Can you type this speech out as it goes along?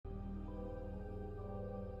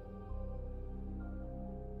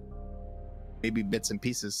maybe bits and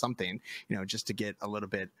pieces, something, just to get a little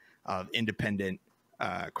bit of independent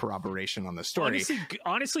corroboration on the story.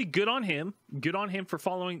 Honestly, good on him. Good on him for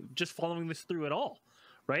following this through at all,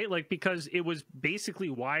 right? Like, because it was basically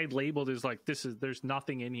wide labeled as like, there's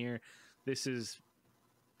nothing in here. This is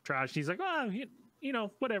trash. And he's like,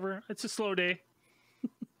 whatever. It's a slow day.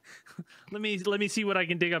 let me see what I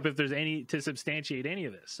can dig up if there's any to substantiate any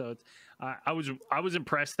of this. So I was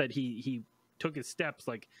impressed that he took his steps,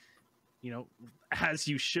 like, as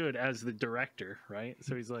you should as the director, right?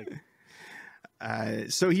 So he's like,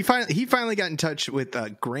 so he finally got in touch with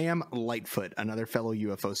Graham Lightfoot, another fellow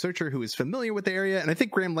UFO searcher who was familiar with the area. And I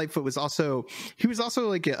think Graham Lightfoot was also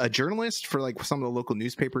like a journalist for like some of the local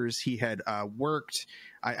newspapers. He had worked.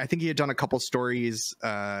 I think he had done a couple stories,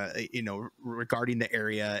 regarding the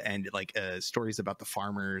area and like stories about the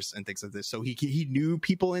farmers and things like this. So he knew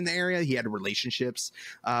people in the area. He had relationships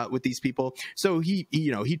with these people. So he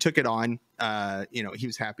took it on. He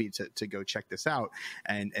was happy to go check this out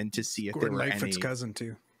and to see if Gordon there were Lightfoot's any cousin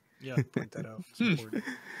too. yeah, Point that out. It's important.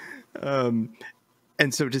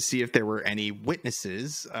 And so to see if there were any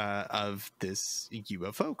witnesses of this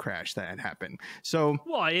UFO crash that had happened. So,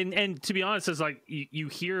 well, and to be honest, it's like you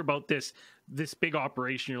hear about this big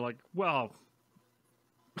operation. You're like, well,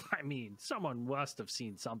 I mean, someone must have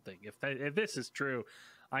seen something. If this is true,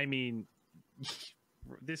 I mean,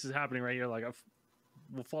 this is happening right here. Like,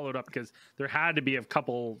 we'll follow it up because there had to be a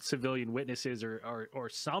couple civilian witnesses or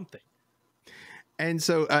something. And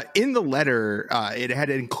so in the letter, it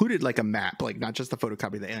had included like a map, like not just the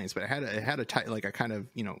photocopy of the aliens, but it had a kind of,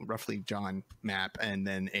 roughly drawn map, and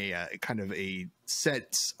then a kind of a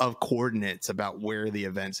set of coordinates about where the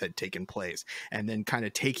events had taken place. And then kind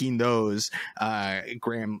of taking those,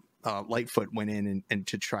 Graham Lightfoot went in and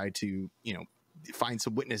to try to, find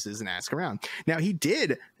some witnesses and ask around. Now he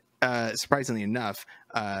did. Surprisingly enough,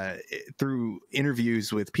 through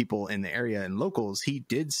interviews with people in the area and locals, he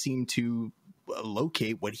did seem to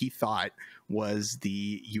locate what he thought was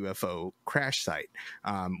the UFO crash site,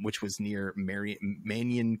 which was near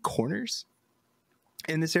Manion Corners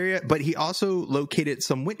in this area. But he also located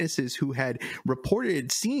some witnesses who had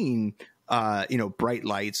reported seeing bright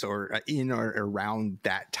lights or in or around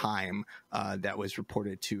that time. That was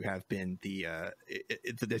reported to have been the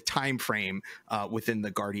time frame within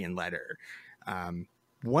the Guardian letter.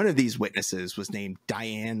 One of these witnesses was named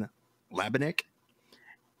Diane Labanek,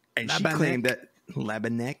 and she claimed that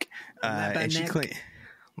Labanek. And she claimed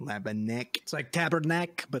Labanek. It's like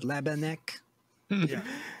Tabernacle, but Labanek. Yeah.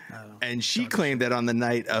 And she claimed that on the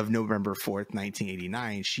night of November 4th,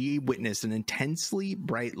 1989, she witnessed an intensely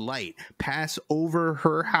bright light pass over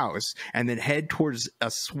her house and then head towards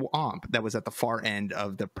a swamp that was at the far end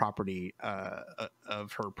of the property,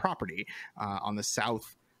 of her property, on the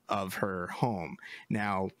south of her home.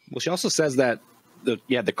 Now, well, she also says that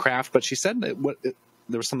the craft, but she said that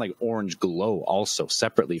there was some like orange glow also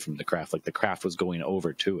separately from the craft, like the craft was going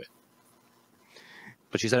over to it.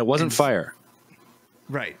 But she said it wasn't fire.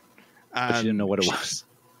 Right. But she didn't know what it was.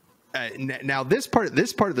 Now this part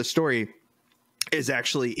of the story is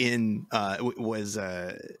actually in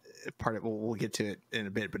part of, we'll get to it in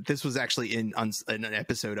a bit, but this was actually in an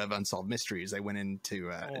episode of Unsolved Mysteries. I went in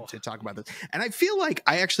to talk about this, and I feel like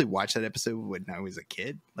I actually watched that episode when I was a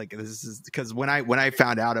kid. Like, this is because when I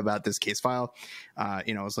found out about this case file, I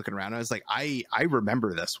was looking around, and I was like, I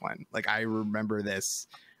remember this one. Like, I remember this.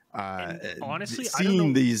 Honestly,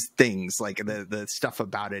 seeing these things, like the stuff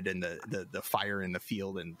about it and the fire in the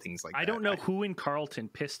field and things like that. I don't know who in Carlton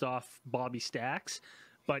pissed off Bobby Stacks,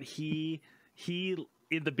 but he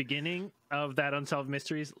in the beginning of that Unsolved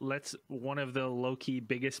Mysteries lets one of the low-key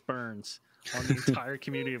biggest burns on the entire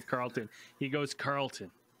community of Carlton. He goes,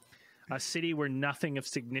 "Carlton, a city where nothing of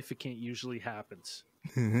significant usually happens."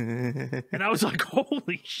 And I was like,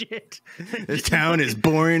 holy shit, this town is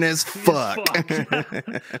boring as fuck.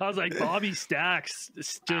 I was like, Bobby Stacks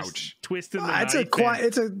just twisted the knife.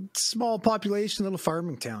 It's a small population little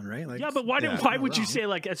farming town, right? Like, yeah, but why would you say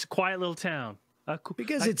like it's a quiet little town?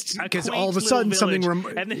 Because all of a sudden something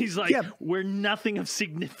and then he's like, where nothing of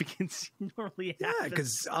significance normally happens. Yeah,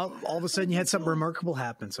 because all of a sudden you had something remarkable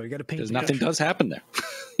happen, so you got to paint. Because nothing does happen there.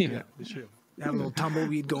 Yeah, it's true. Have a little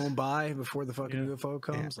tumbleweed going by before the fucking UFO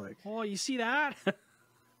comes. Yeah. Like, oh, you see that? Did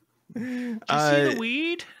you see the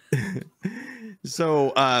weed?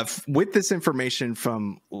 So, with this information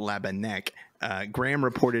from Labanek, Graham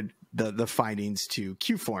reported the findings to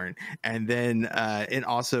Q-Forn, and then and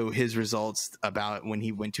also his results about when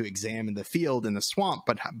he went to examine the field in the swamp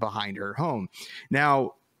but behind her home.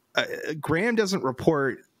 Now, Graham doesn't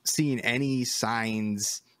report seeing any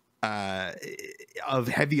signs of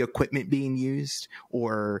heavy equipment being used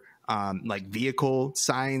or like vehicle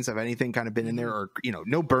signs of anything kind of been in there, or, you know,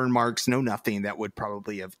 no burn marks, no nothing that would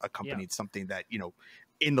probably have accompanied something that, you know,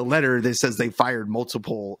 in the letter that says they fired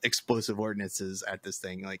multiple explosive ordinances at this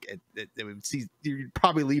thing. Like it would see, you'd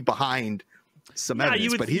probably leave behind some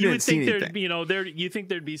evidence, but he didn't see anything. You know, you think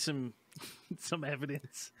there'd be some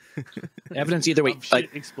evidence. Evidence either way, of shit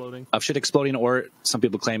exploding. Of shit exploding, or some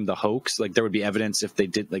people claim the hoax. Like there would be evidence if they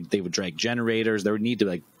did, like they would drag generators. They would need to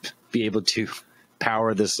like be able to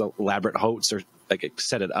power this elaborate hoax or like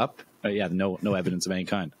set it up. No evidence of any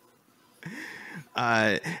kind.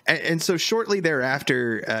 And so shortly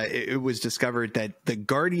thereafter, it was discovered that the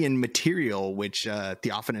Guardian material, which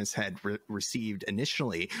Theophanes had received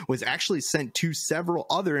initially, was actually sent to several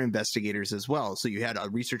other investigators as well. So you had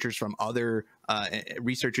researchers from other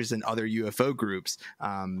researchers in other UFO groups,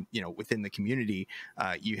 you know, within the community.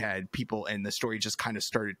 You had people, and the story just kind of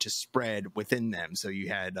started to spread within them. So you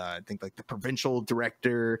had, I think, like the provincial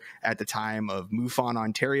director at the time of MUFON,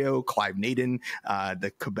 Ontario, Clive Naden,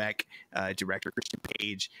 the Quebec director, Christian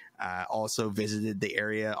Page, also visited the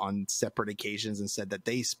area on separate occasions and said that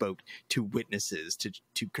they spoke to witnesses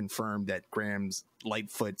to confirm that Graham's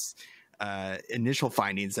Lightfoot's initial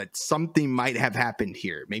findings, that something might have happened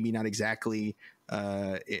here. Maybe not exactly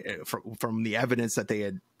from the evidence that they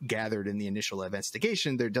had gathered in the initial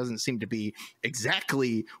investigation. There doesn't seem to be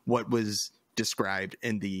exactly what was described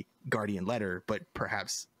in the Guardian letter, but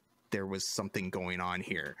perhaps there was something going on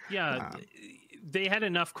here. Yeah. They had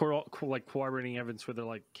enough corroborating evidence where they're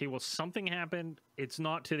like, okay, well, something happened. It's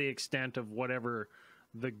not to the extent of whatever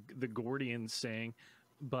the Gordian's saying,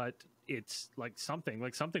 but it's like something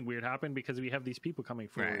weird happened because we have these people coming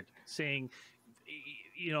forward saying,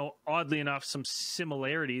 you know, oddly enough, some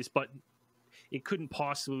similarities, but it couldn't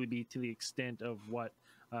possibly be to the extent of what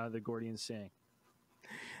the Gordian's saying.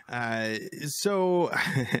 So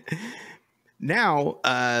now,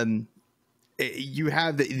 you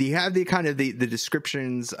have the kind of the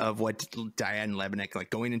descriptions of what Diane Lebenik, like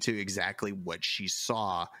going into exactly what she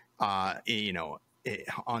saw, you know,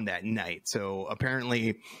 on that night. So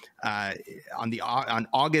apparently, on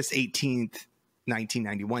August 18th,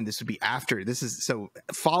 1991, this would be after, this is so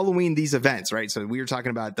following these events, right? So we were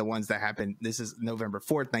talking about the ones that happened. This is November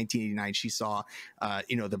 4th, 1989. She saw,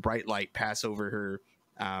 you know, the bright light pass over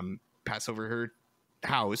her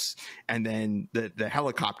house, and then the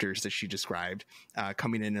helicopters that she described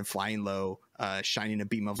coming in and flying low, shining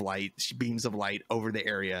beams of light over the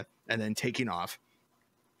area, and then taking off.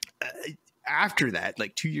 After that,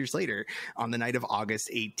 like 2 years later, on the night of August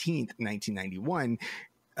 18th, 1991,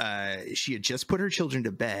 she had just put her children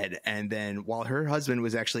to bed, and then while her husband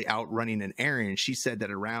was actually out running an errand, she said that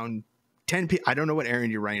around 10 p.m. I don't know what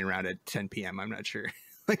errand you're running around at 10 p.m. I'm not sure.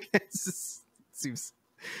 Like, it just seems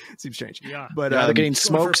strange. Yeah, but they're getting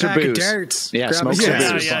smokes or booze. Yeah, smokes or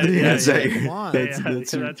booze.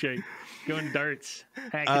 That's right. Going darts,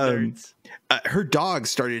 hacking darts. Her dog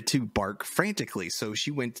started to bark frantically, so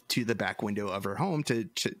she went to the back window of her home to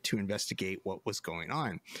investigate what was going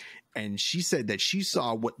on. And she said that she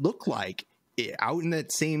saw what looked like out in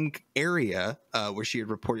that same area where she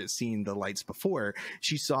had reported seeing the lights before.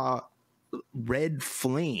 She saw red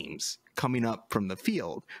flames coming up from the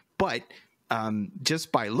field, but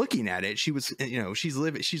just by looking at it, she was, you know, she's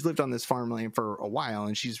lived on this farmland for a while,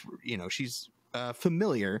 and she's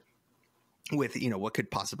familiar with, you know, what could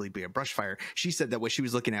possibly be a brush fire. She said that what she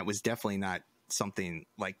was looking at was definitely not something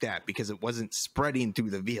like that, because it wasn't spreading through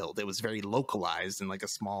the field. It was very localized in like a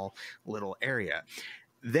small little area.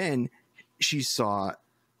 Then she saw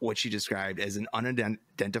what she described as an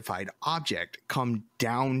unidentified object come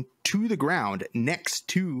down to the ground next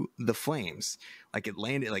to the flames. Like it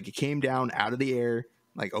landed, like it came down out of the air,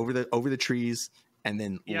 like over the trees, and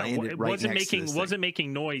then landed right next to this thing. Wasn't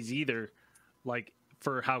making noise either. Like,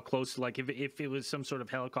 for how close, like if it was some sort of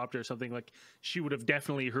helicopter or something, like she would have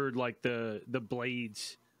definitely heard like the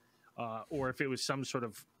blades, or if it was some sort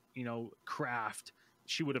of, you know, craft,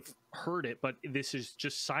 she would have heard it. But this is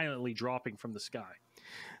just silently dropping from the sky.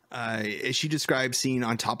 She described seeing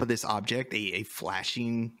on top of this object a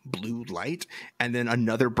flashing blue light, and then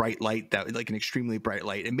another bright light, that like an extremely bright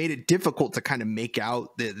light. It made it difficult to kind of make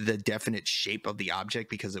out the definite shape of the object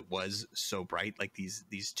because it was so bright, like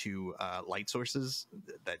these two light sources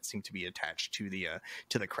that seem to be attached to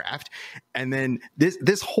the craft. And then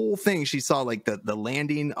this whole thing, she saw like the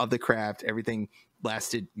landing of the craft, everything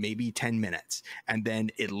lasted maybe 10 minutes, and then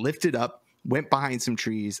it lifted up, went behind some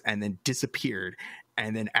trees, and then disappeared.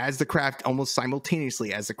 And then as the craft, almost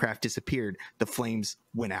simultaneously as the craft disappeared, the flames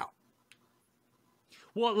went out.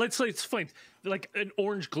 Well, let's explain. Like an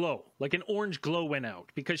orange glow, went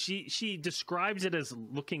out, because she describes it as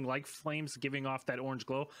looking like flames giving off that orange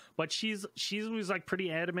glow, but she was like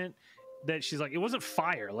pretty adamant that she's like, it wasn't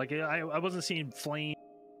fire. Like I wasn't seeing flame.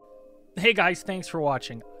 Hey guys, thanks for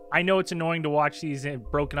watching. I know it's annoying to watch these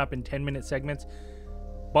broken up in 10-minute segments,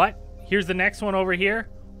 but here's the next one over here.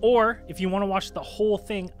 Or if you want to watch the whole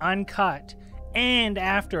thing uncut and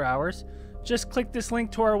after hours, just click this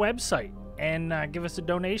link to our website and give us a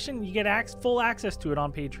donation. You get full access to it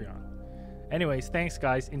on Patreon. Anyways, thanks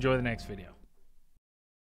guys. Enjoy the next video.